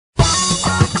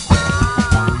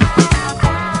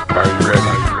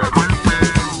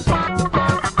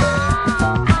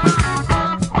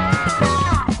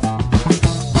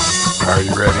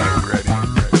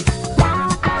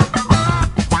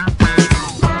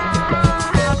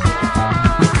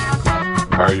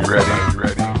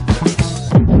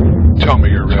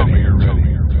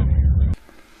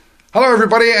Hello,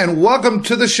 everybody, and welcome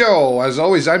to the show. As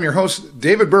always, I'm your host,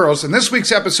 David Burrows, and this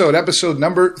week's episode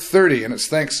number 30, and it's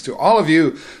thanks to all of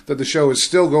you that the show is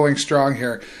still going strong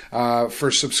here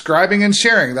for subscribing and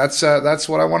sharing. That's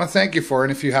what I want to thank you for,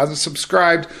 and if you haven't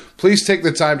subscribed, please take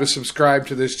the time to subscribe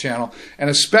to this channel, and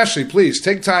especially, please,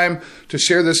 take time to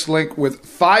share this link with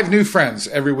 5 new friends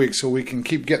every week so we can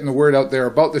keep getting the word out there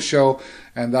about the show,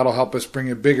 and that'll help us bring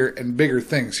you bigger and bigger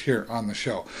things here on the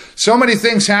show. So many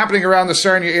things happening around the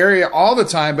Sarnia area all the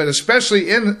time, but especially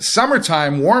in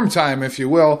summertime, warm time, if you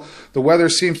will. The weather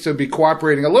seems to be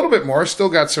cooperating a little bit more. Still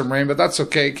got some rain, but that's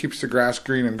okay. It keeps the grass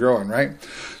green and growing, right?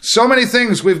 So many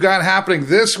things we've got happening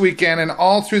this weekend and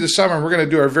all through the summer. We're going to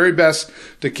do our very best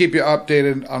to keep you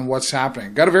updated on what's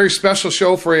happening. Got a very special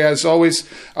show for you, as always.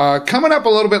 Coming up a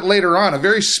little bit later on, a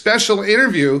very special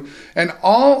interview, an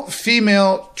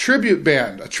all-female tribute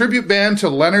band, a tribute band to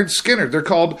Lynyrd Skynyrd. They're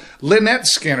called Lynette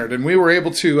Skynyrd, and we were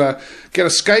able to get a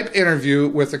Skype interview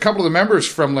with a couple of the members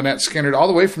from Lynette Skynyrd all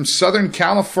the way from Southern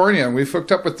California, and we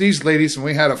hooked up with these ladies, and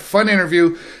we had a fun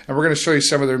interview, and we're going to show you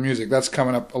some of their music. That's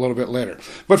coming up a little bit later.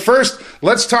 But first,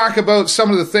 let's talk about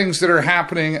some of the things that are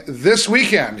happening this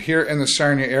weekend here in the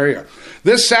Sarnia area.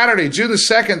 This Saturday, June the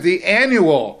 2nd, the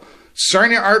annual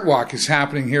Sarnia Artwalk is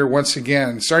happening here once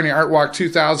again. Sarnia Artwalk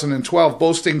 2012,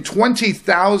 boasting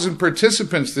 20,000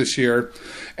 participants this year,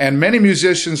 and many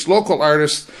musicians, local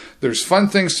artists. There's fun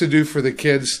things to do for the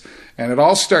kids, and it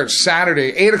all starts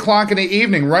Saturday, 8 o'clock in the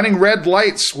evening. Running red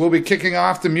lights will be kicking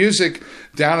off the music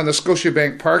down in the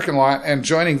Scotiabank parking lot, and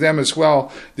joining them as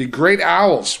well, the Great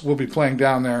Owls will be playing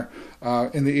down there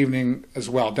in the evening as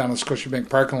well, down in the Scotiabank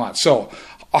parking lot. So,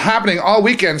 happening all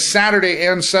weekend, Saturday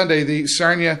and Sunday, the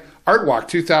Sarnia Artwalk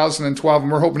 2012,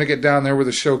 and we're hoping to get down there with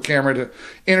a show camera to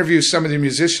interview some of the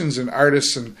musicians and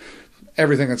artists and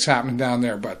everything that's happening down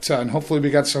there. But and hopefully we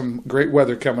got some great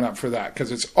weather coming up for that,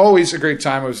 because it's always a great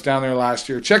time. I was down there last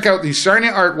year. Check out the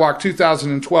Sarnia Artwalk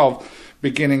 2012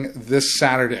 beginning this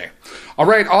Saturday. All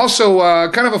right, also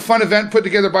kind of a fun event put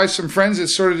together by some friends. It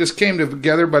sort of just came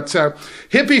together, but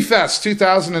Hippyfest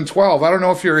 2012. I don't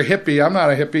know if you're a hippie. I'm not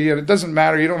a hippie, and it doesn't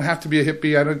matter. You don't have to be a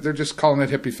hippie. They're just calling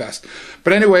it Hippyfest.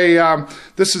 But anyway,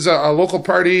 this is a local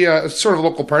party, sort of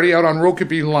local party out on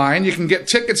Rokeby Line. You can get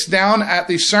tickets down at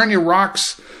the Sarnia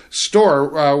Rocks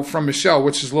store from Michelle,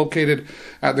 which is located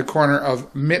at the corner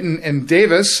of Mitten and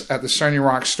Davis at the Sarnia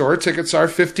Rock store. Tickets are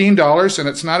 $15, and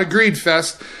it's not a greed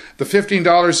fest. The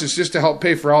 $15 is just to help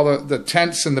pay for all the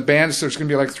tents and the bands. There's going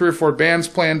to be like 3 or 4 bands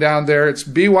playing down there. It's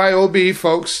BYOB,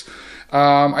 folks.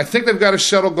 I think they've got a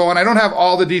shuttle going. I don't have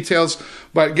all the details,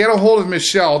 but get a hold of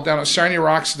Michelle down at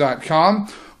sarniarocks.com,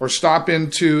 or stop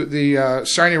into the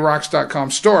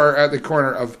sarniarocks.com store at the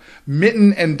corner of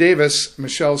Mitten and Davis.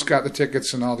 Michelle's got the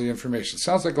tickets and all the information.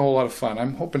 Sounds like a whole lot of fun.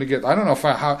 I'm hoping to get, I don't know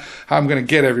how I'm going to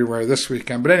get everywhere this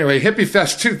weekend. But anyway,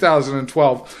 Hippyfest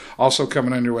 2012 also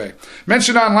coming underway.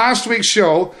 Mentioned on last week's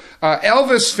show,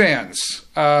 Elvis fans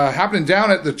happening down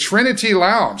at the Trinity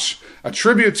Lounge. A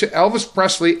tribute to Elvis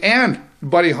Presley and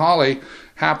Buddy Holly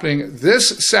happening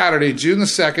this Saturday, June the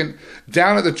 2nd,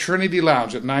 down at the Trinity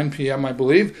Lounge at 9 p.m., I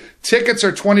believe. Tickets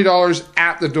are $20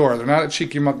 at the door. They're not at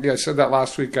Cheeky Monkey. I said that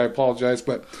last week. I apologize.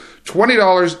 But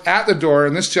 $20 at the door.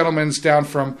 And this gentleman's down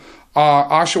from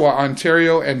Oshawa,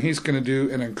 Ontario, and he's going to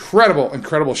do an incredible,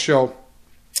 incredible show.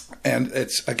 And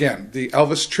it's, again, the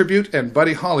Elvis tribute and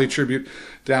Buddy Holly tribute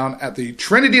down at the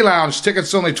Trinity Lounge.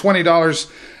 Tickets only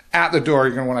 $20 at the door.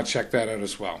 You're going to want to check that out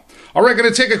as well. All right, going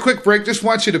to take a quick break. Just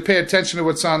want you to pay attention to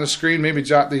what's on the screen. Maybe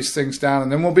jot these things down, and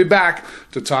then we'll be back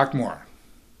to talk more.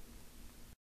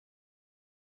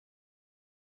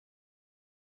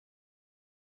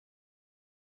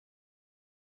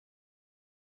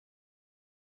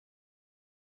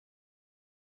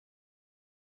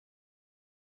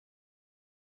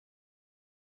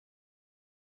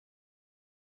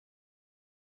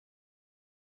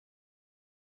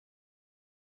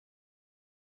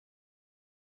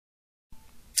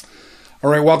 All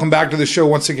right, welcome back to the show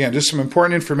once again. Just some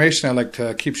important information I'd like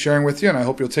to keep sharing with you, and I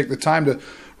hope you'll take the time to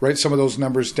write some of those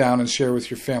numbers down and share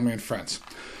with your family and friends.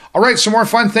 All right, some more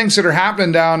fun things that are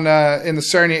happening down in the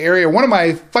Sarnia area. One of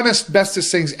my funnest,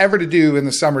 bestest things ever to do in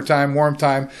the summertime, warm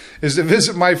time, is to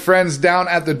visit my friends down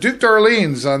at the Duc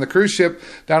D'Orelans on the cruise ship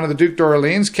down at the Duc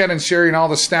D'Orelans. Ken and Sherry and all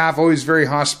the staff, always very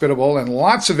hospitable, and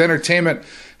lots of entertainment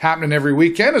happening every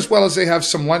weekend, as well as they have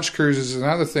some lunch cruises and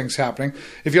other things happening.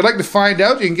 If you'd like to find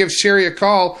out, you can give Sherry a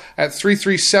call at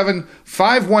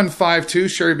 337-5152.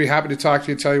 Sherry would be happy to talk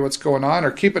to you, tell you what's going on,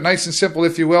 or keep it nice and simple,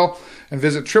 if you will, and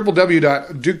visit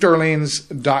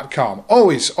www.ducdorelans.com.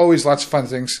 Always lots of fun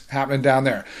things happening down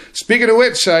there. Speaking of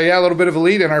which, a little bit of a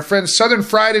lead, and our friends Southern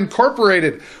Fryde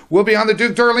Incorporated will be on the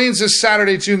Duc D'Orelans this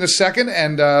Saturday, June the 2nd,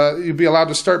 and you'll be allowed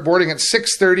to start boarding at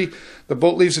 6:30. The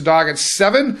boat leaves the dock at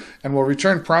 7 and will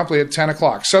return promptly at 10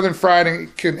 o'clock. Southern Fryde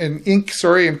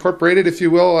Inc, Incorporated, if you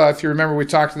will. If you remember, we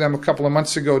talked to them a couple of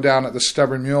months ago down at the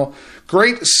Stubborn Mule.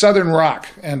 Great Southern rock,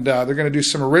 and they're going to do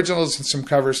some originals and some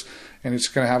covers, and it's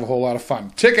going to have a whole lot of fun.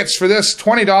 Tickets for this,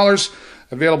 $20,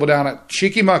 available down at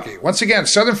Cheeky Monkey. Once again,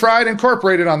 Southern Fryde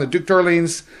Incorporated on the Duc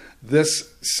D'Orelans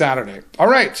this Saturday. All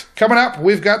right, coming up,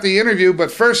 we've got the interview,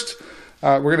 but first,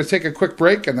 we're going to take a quick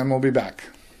break, and then we'll be back.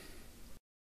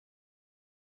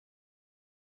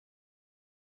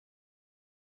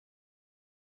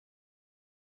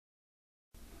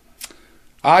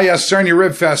 Yes, Sarnia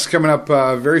Ribfest coming up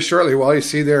very shortly. Well, you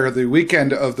see there the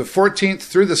weekend of the 14th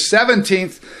through the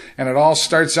 17th, and it all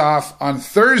starts off on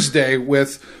Thursday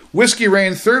with Whiskey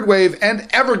Rain, Third Wave,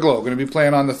 and Everglow going to be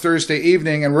playing on the Thursday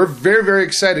evening, and we're very, very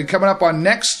excited. Coming up on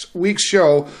next week's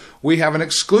show, we have an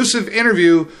exclusive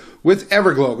interview with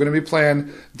Everglow, going to be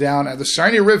playing down at the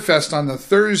Sarnia Ribfest on the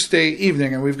Thursday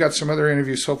evening, and we've got some other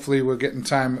interviews. Hopefully we'll get in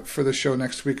time for the show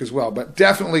next week as well, but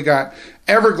definitely got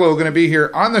Everglow going to be here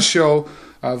on the show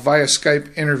via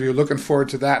Skype interview. Looking forward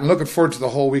to that, and looking forward to the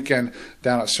whole weekend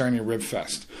down at Sarnia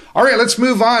Ribfest. All right, let's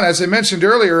move on. As I mentioned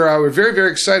earlier, we're very,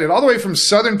 very excited. All the way from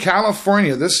Southern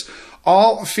California, this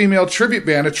all-female tribute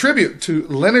band, a tribute to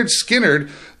Lynyrd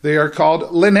Skynyrd. They are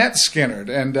called Lynette Skynyrd,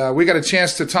 and we got a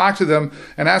chance to talk to them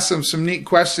and ask them some neat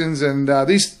questions. And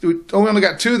we only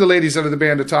got two of the ladies out of the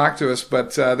band to talk to us,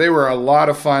 but they were a lot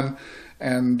of fun.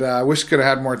 And I wish could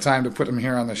have had more time to put them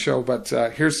here on the show, but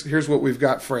here's what we've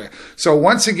got for you. So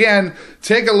once again,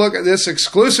 take a look at this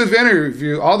exclusive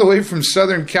interview all the way from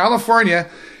Southern California.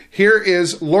 Here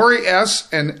is Laurie Es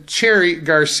Cherry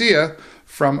Garcia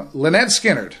from Lynette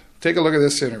Skynyrd. Take a look at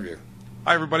this interview.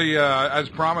 Hi, everybody. As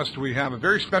promised, we have a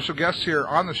very special guest here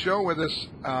on the show with us.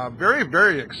 Very,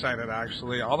 very excited,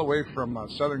 actually, all the way from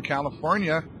Southern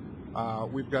California.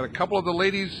 We've got a couple of the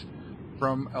ladies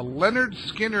from a Lynyrd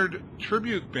Skynyrd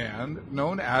tribute band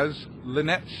known as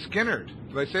Lynette Skynyrd.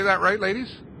 Did I say that right,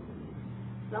 ladies?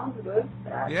 Sounds good.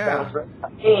 Yeah. Sounds right.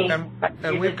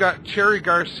 And we've got Cherry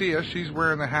Garcia. She's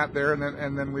wearing the hat there,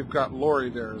 and then we've got Laurie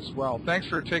there as well. Thanks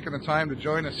for taking the time to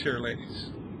join us here,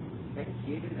 ladies. Thank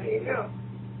you. How you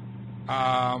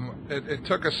doing? It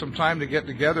took us some time to get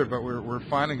together, but we're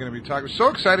finally going to be talking. So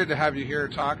excited to have you here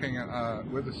talking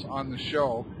with us on the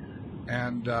show,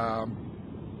 and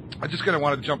I just going to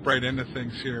want to jump right into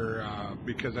things here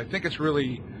because I think it's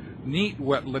really neat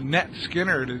what Lynette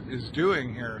Skynyrd is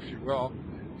doing here, if you will.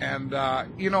 And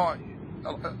you know,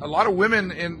 a lot of women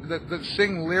that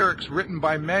sing lyrics written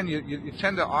by men, you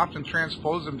tend to often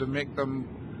transpose them to make them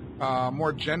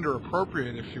more gender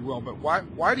appropriate, if you will. But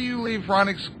why do you leave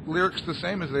Ronnie's lyrics the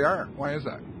same as they are? Why is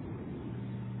that?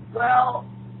 Well,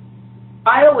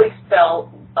 I always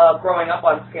felt growing up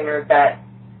on Skynyrd that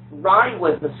Ronnie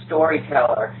was the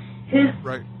storyteller. His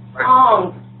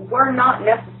songs were not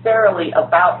necessarily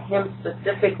about him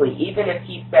specifically. Even if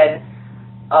he said,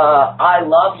 I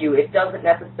love you, it doesn't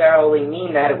necessarily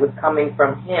mean that it was coming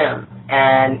from him.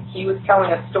 And he was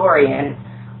telling a story, and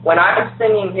when I'm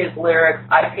singing his lyrics,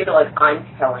 I feel like I'm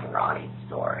telling Ronnie's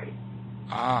story.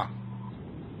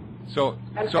 So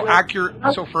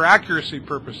for accuracy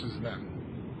purposes, then.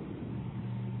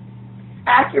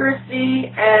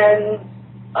 Accuracy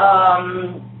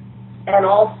and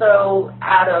also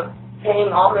out of paying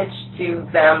homage to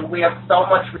them, we have so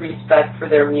much respect for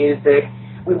their music.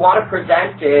 We want to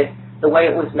present it the way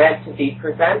it was meant to be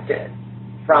presented,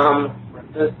 from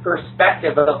the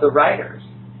perspective of the writers.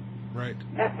 Right.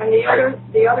 And the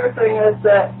other thing is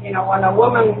that, you know, when a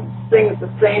woman sings the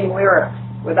same lyrics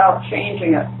without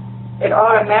changing it, it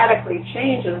automatically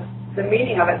changes the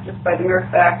meaning of it just by the mere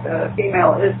fact that a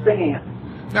female is singing it.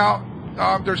 Now,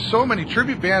 there's so many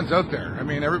tribute bands out there. I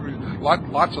mean,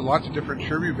 lots of different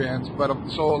tribute bands. But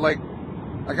so, like,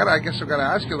 I guess I've got to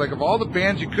ask you, like, of all the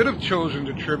bands you could have chosen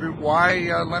to tribute, why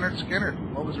Lynyrd Skynyrd?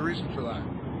 What was the reason for that?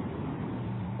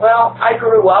 Well, I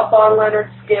grew up on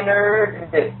Lynyrd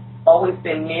Skynyrd. It's always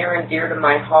been near and dear to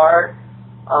my heart.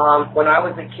 When I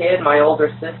was a kid, my older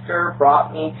sister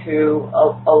brought me to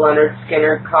a Lynyrd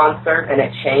Skynyrd concert, and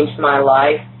it changed my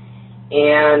life.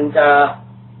 And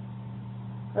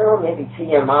well, maybe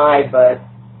TMI, but,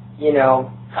 you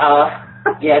know,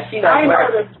 yeah, she knows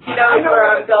where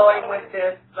I'm going with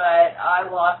this, but I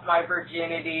lost my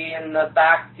virginity in the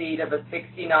backseat of a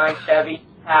 69 Chevy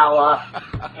Impala,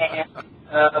 and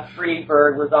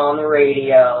Freebird was on the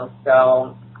radio,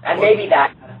 so, and maybe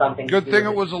that has something Good to do thing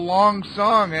with it was a long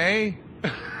song, eh?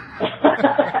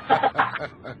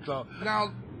 So,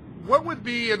 now, what would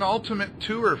be an ultimate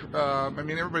tour? I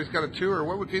mean, everybody's got a tour.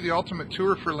 What would be the ultimate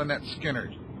tour for Lynette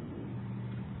Skynyrd?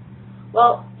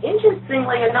 Well,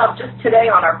 interestingly enough, just today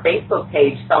on our Facebook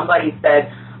page, somebody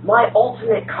said, my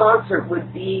ultimate concert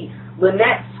would be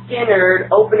Lynette Skynyrd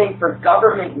opening for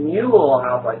Government Mule. And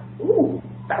I was like, ooh,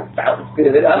 that sounds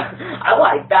good. I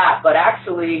like that. But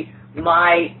actually,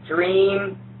 my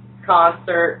dream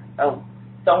concert, oh,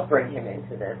 don't bring him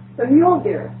into this. The mule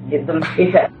deer.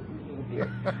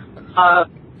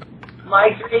 My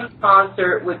dream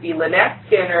concert would be Lynette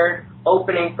Skynyrd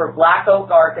opening for Black Oak,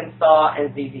 Arkansas,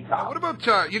 and ZZ Top. What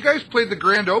about, you guys played the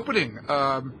grand opening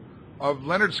of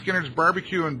Lynyrd Skynyrd's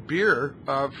Barbecue and Beer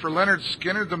for Lynyrd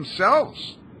Skynyrd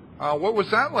themselves. What was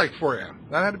that like for you?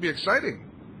 That had to be exciting.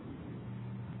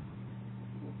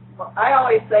 Well, I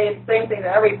always say the same thing to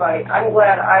everybody. I'm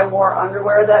glad I wore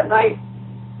underwear that night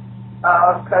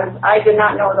because I did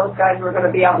not know those guys were going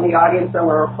to be out in the audience and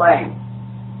we were playing.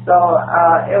 So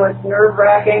it was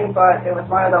nerve-wracking, but it was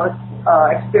one of those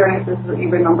experiences that you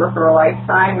remember for a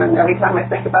lifetime, and every time I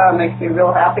think about it, it makes me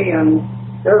real happy. And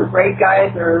they're great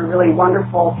guys. They're really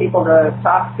wonderful people to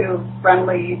talk to,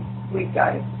 friendly, sweet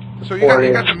guys. So you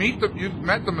got to meet them. You've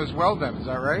met them as well, then, is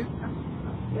that right?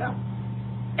 Yeah.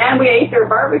 And we ate their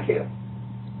barbecue.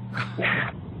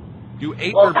 You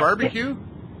ate their barbecue?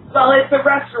 Well, it's a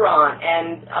restaurant,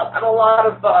 and a lot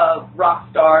of rock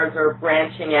stars are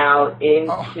branching out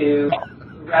into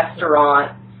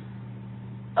restaurant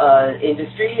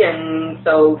industry, and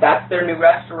so that's their new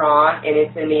restaurant, and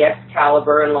it's in the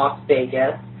Excalibur in Las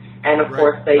Vegas, and of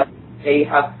course they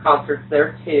have concerts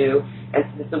there too. And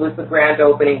since it was the grand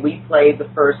opening, we played the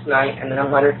first night, and then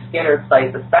Lynyrd Skynyrd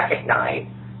played the second night.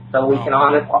 So we can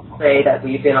honestly say that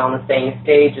we've been on the same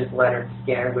stage as Lynyrd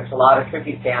Skynyrd, which a lot of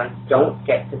tribute bands don't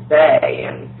get to say.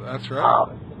 And that's right.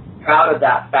 Proud of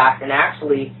that fact. And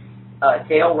actually,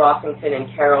 Dale Rossington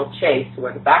and Carol Chase, who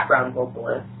are the background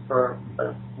vocalists for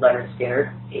Lynyrd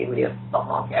Skynyrd, alias the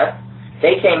Honkettes,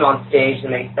 they came on stage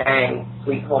and they sang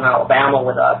Sweet Home Alabama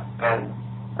with us, and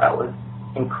that was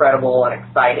incredible and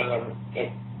exciting, and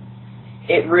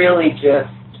it really just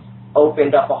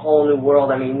opened up a whole new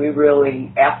world. I mean, we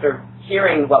really, after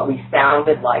hearing what we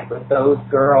sounded like with those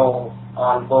girls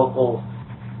on vocals,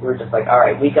 we were just like, all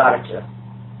right, we got to just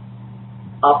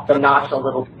up the notch a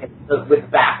little bit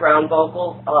with background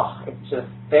vocals. Oh, it's just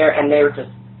there, and they were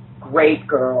just great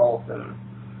girls, and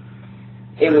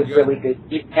it was really good.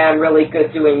 And really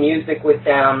good doing music with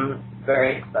them.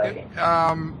 Very exciting.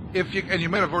 If you, and you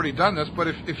might have already done this, but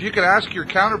if you could ask your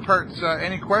counterparts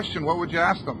any question, what would you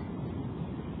ask them?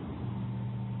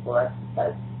 Well,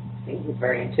 that seems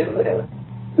very intuitive.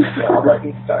 I'll let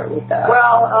you start with that.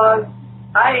 Well,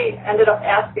 I ended up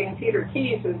asking Peter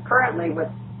Keys, who's currently with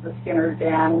the Skynyrd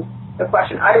band, the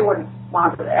question I would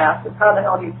want to ask is, how the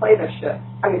hell do you play this shit?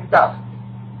 I mean, stuff.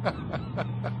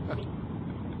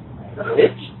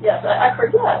 Yes, I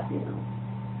forget, you know.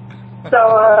 So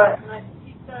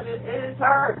he said it is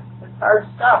hard. It's hard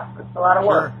stuff. It's a lot of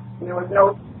work. Sure. There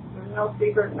was no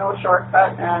secret, no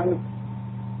shortcut, and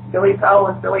Billy Powell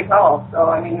was Billy Powell. So,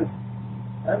 I mean,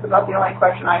 that's about the only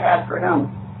question I had for him.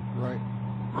 Right.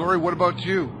 Laurie, what about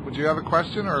you? Would you have a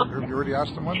question, or have you already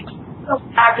asked him one? Go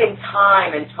back in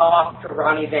time and talk to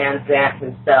Ronnie Van Zant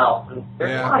himself. And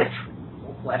there's a lot of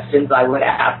questions I would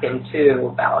ask him, too,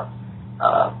 about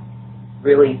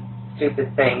really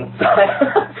stupid things.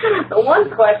 The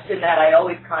one question that I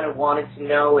always kind of wanted to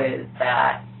know is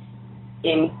that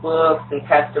in books and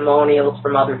testimonials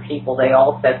from other people, they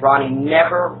all said Ronnie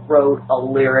never wrote a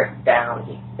lyric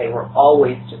down. They were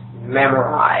always just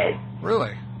memorized.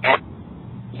 Really? And,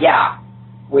 yeah,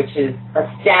 which is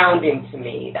astounding to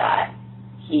me that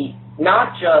he,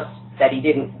 not just that he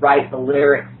didn't write the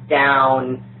lyrics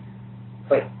down,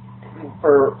 but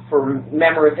for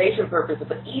memorization purposes,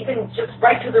 but even just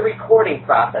right to the recording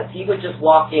process. He would just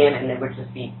walk in and it would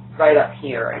just be right up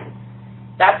here, and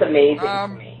that's amazing to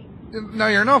me. Now,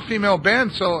 you're no female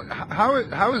band, so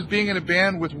how is being in a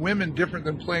band with women different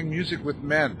than playing music with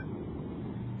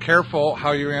men? Careful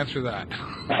how you answer that.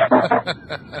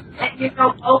 You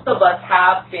know, both of us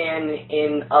have been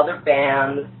in other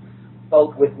bands,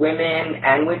 both with women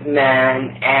and with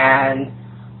men, and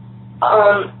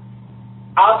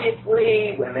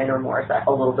obviously women are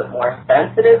a little bit more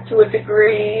sensitive to a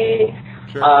degree.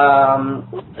 Sure.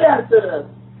 Sensitive.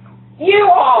 You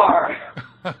are!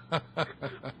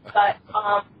 But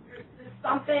there's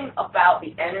something about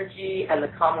the energy and the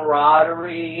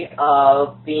camaraderie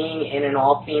of being in an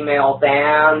all-female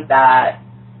band that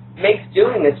makes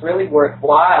doing this really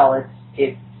worthwhile.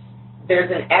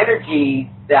 There's an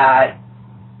energy that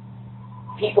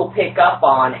people pick up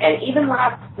on. And even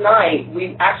last night,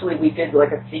 we did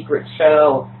like a secret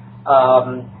show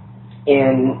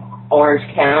in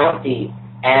Orange County,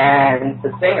 and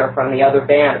the singer from the other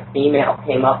band, a female,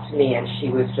 came up to me and she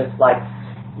was just like,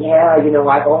 yeah, you know,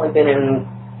 I've only been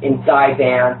in guy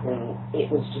bands, and it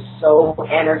was just so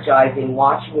energizing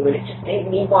watching you, and it just made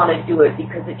me want to do it,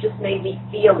 because it just made me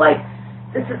feel like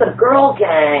this is a girl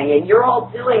gang, and you're all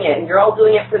doing it, and you're all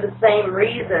doing it for the same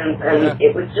reasons, and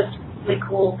it was just a really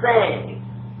cool thing.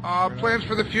 Plans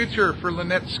for the future for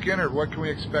Lynette Skynyrd, what can we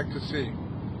expect to see?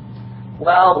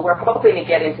 Well, we're hoping to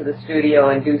get into the studio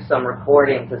and do some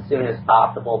recordings as soon as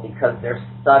possible, because there's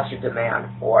such a demand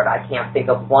for it. I can't think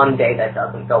of one day that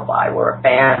doesn't go by where a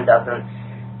band doesn't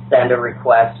send a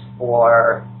request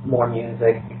for more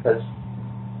music, because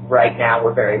right now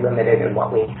we're very limited in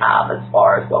what we have as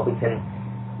far as what we can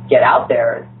get out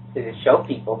there to show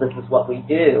people. This is what we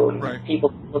do. Right.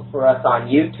 People look for us on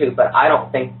YouTube, but I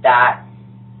don't think that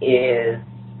is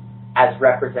as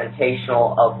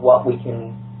representational of what we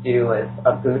can do as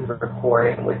a good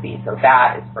recording would be. So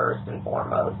that is first and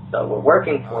foremost. So we're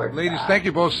working towards ladies, that. thank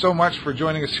you both so much for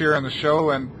joining us here on the show,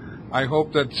 and I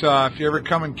hope that if you ever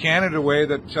come in Canada way,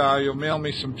 that you'll mail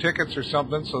me some tickets or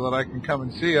something so that I can come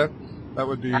and see you. That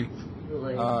would be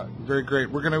very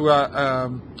great. We're going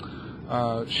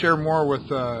to share more with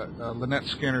Lynette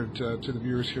Skynyrd to the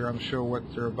viewers here on the show, what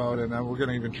they're about, and we're going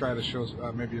to even try to show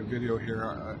maybe a video here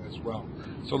as well.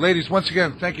 So ladies, once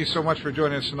again, thank you so much for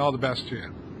joining us, and all the best to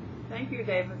you. Thank you,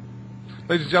 David.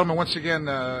 Ladies and gentlemen, once again,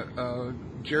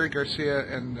 Jerry Garcia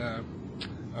and,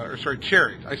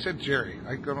 Cherry. I said Jerry.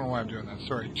 I don't know why I'm doing that.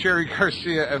 Sorry. Cherry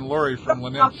Garcia and Laurie from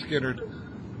Lynette Skynyrd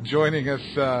joining us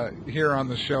here on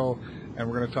the show, and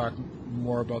we're going to talk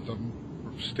more about them.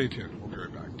 Stay tuned. We'll be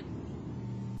right back.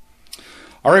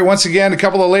 All right, once again, a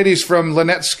couple of ladies from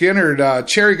Lynette Skynyrd,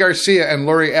 Cherry Garcia and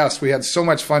Laurie Es. We had so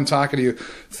much fun talking to you.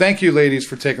 Thank you, ladies,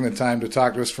 for taking the time to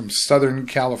talk to us from Southern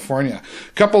California.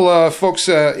 A couple of folks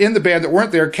in the band that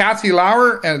weren't there, Kathy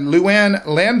Lauer and Luann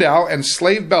Landau and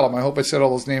Slave Bellum. I hope I said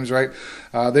all those names right.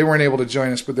 They weren't able to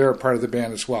join us, but they're a part of the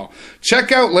band as well.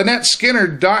 Check out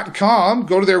LynetteSkynyrd.com.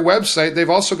 Go to their website. They've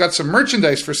also got some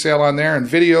merchandise for sale on there, and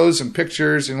videos and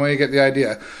pictures, and when you get the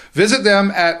idea. Visit them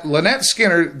at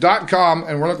LynetteSkynyrd.com,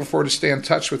 and we're looking forward to staying in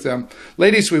touch with them.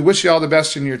 Ladies, we wish you all the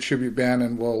best in your tribute band,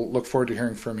 and we'll look forward to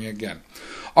hearing from you again.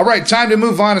 All right, time to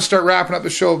move on and start wrapping up the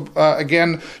show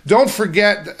again. Don't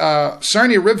forget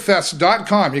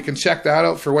SarniaRibfest.com. You can check that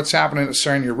out for what's happening at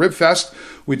Sarnia Ribfest.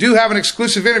 We do have an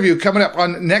exclusive interview coming up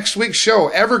on next week's show.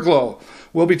 Everglow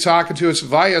will be talking to us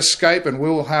via Skype, and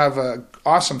we'll have an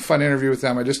awesome, fun interview with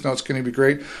them. I just know it's going to be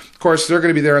great. Of course, they're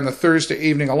going to be there on the Thursday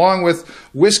evening, along with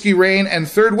Whiskey Rain and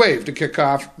Third Wave to kick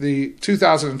off the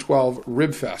 2012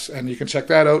 Ribfest. And you can check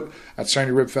that out at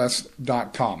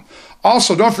SarniaRibfest.com.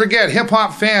 Also, don't forget,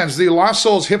 hip-hop fans, the Lost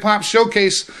Souls Hip-Hop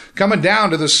Showcase coming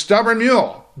down to the Stubborn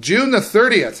Mule, June the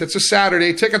 30th. It's a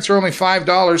Saturday. Tickets are only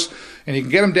 $5, and you can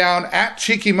get them down at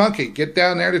Cheeky Monkey. Get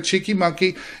down there to Cheeky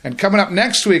Monkey. And coming up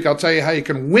next week, I'll tell you how you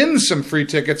can win some free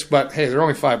tickets, but hey, they're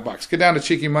only $5. Get down to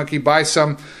Cheeky Monkey, buy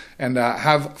some, and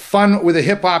have fun with a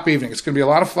hip-hop evening. It's going to be a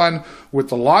lot of fun with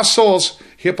the Lost Souls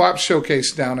Hip-Hop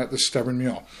Showcase down at the Stubborn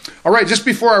Mule. All right, just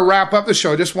before I wrap up the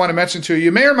show, I just want to mention to you,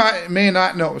 you may or may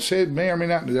not know, say may or may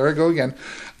not, there I go again.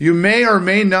 You may or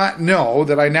may not know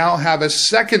that I now have a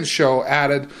second show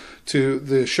added to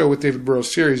the Show with David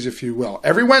Burrows series, if you will.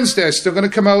 Every Wednesday, I'm still going to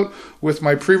come out with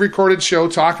my pre-recorded show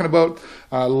talking about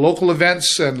local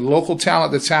events and local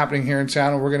talent that's happening here in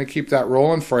town, and we're going to keep that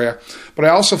rolling for you. But I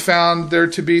also found there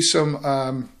to be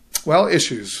some,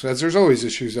 issues, as there's always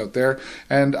issues out there,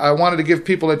 and I wanted to give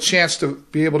people a chance to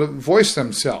be able to voice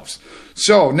themselves.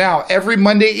 So now, every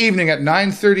Monday evening at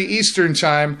 9:30 Eastern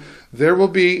Time, there will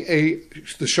be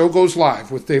the show goes live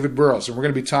with David Burrows, and we're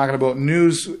going to be talking about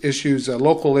news issues,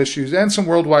 local issues, and some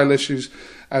worldwide issues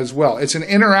as well. It's an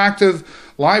interactive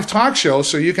live talk show,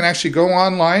 so you can actually go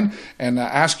online and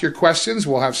ask your questions.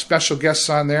 We'll have special guests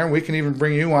on there, and we can even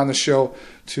bring you on the show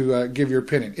to give your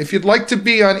opinion. If you'd like to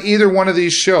be on either one of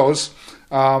these shows,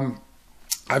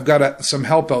 I've got some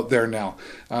help out there now.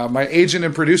 My agent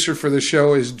and producer for the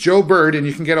show is Joe Bird, and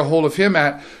you can get a hold of him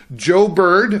at Joe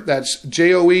Bird, that's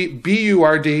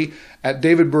JOEBURD, at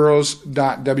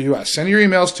davidburrows.ws. Send your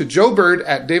emails to joebird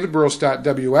at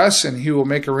davidburrows.ws, and he will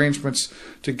make arrangements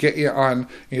to get you on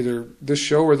either this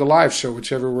show or the live show,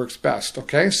 whichever works best.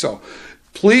 Okay, so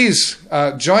please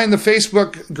join the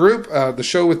Facebook group, The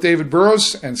Show with David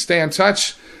Burrows, and stay in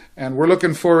touch. And we're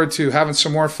looking forward to having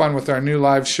some more fun with our new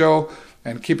live show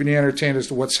and keeping you entertained as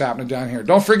to what's happening down here.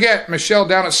 Don't forget, Michelle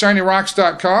down at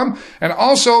SarniaRocks.com. And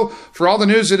also, for all the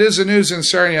news that is the news in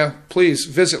Sarnia, please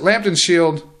visit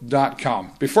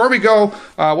LambtonShield.com. Before we go,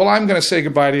 well, I'm going to say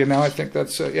goodbye to you now. I think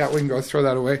that's, yeah, we can go throw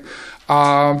that away.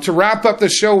 To wrap up the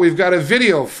show, we've got a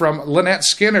video from Lynette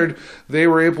Skynyrd. They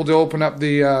were able to open up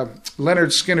the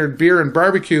Lynyrd Skynyrd Beer and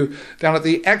Barbecue down at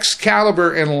the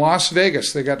Excalibur in Las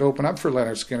Vegas. They got to open up for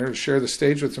Lynyrd Skynyrd, to share the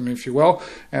stage with them, if you will.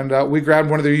 And we grabbed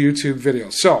one of their YouTube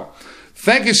videos. So,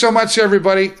 thank you so much,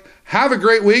 everybody. Have a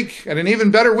great week and an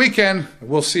even better weekend.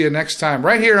 We'll see you next time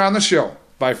right here on the show.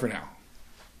 Bye for now.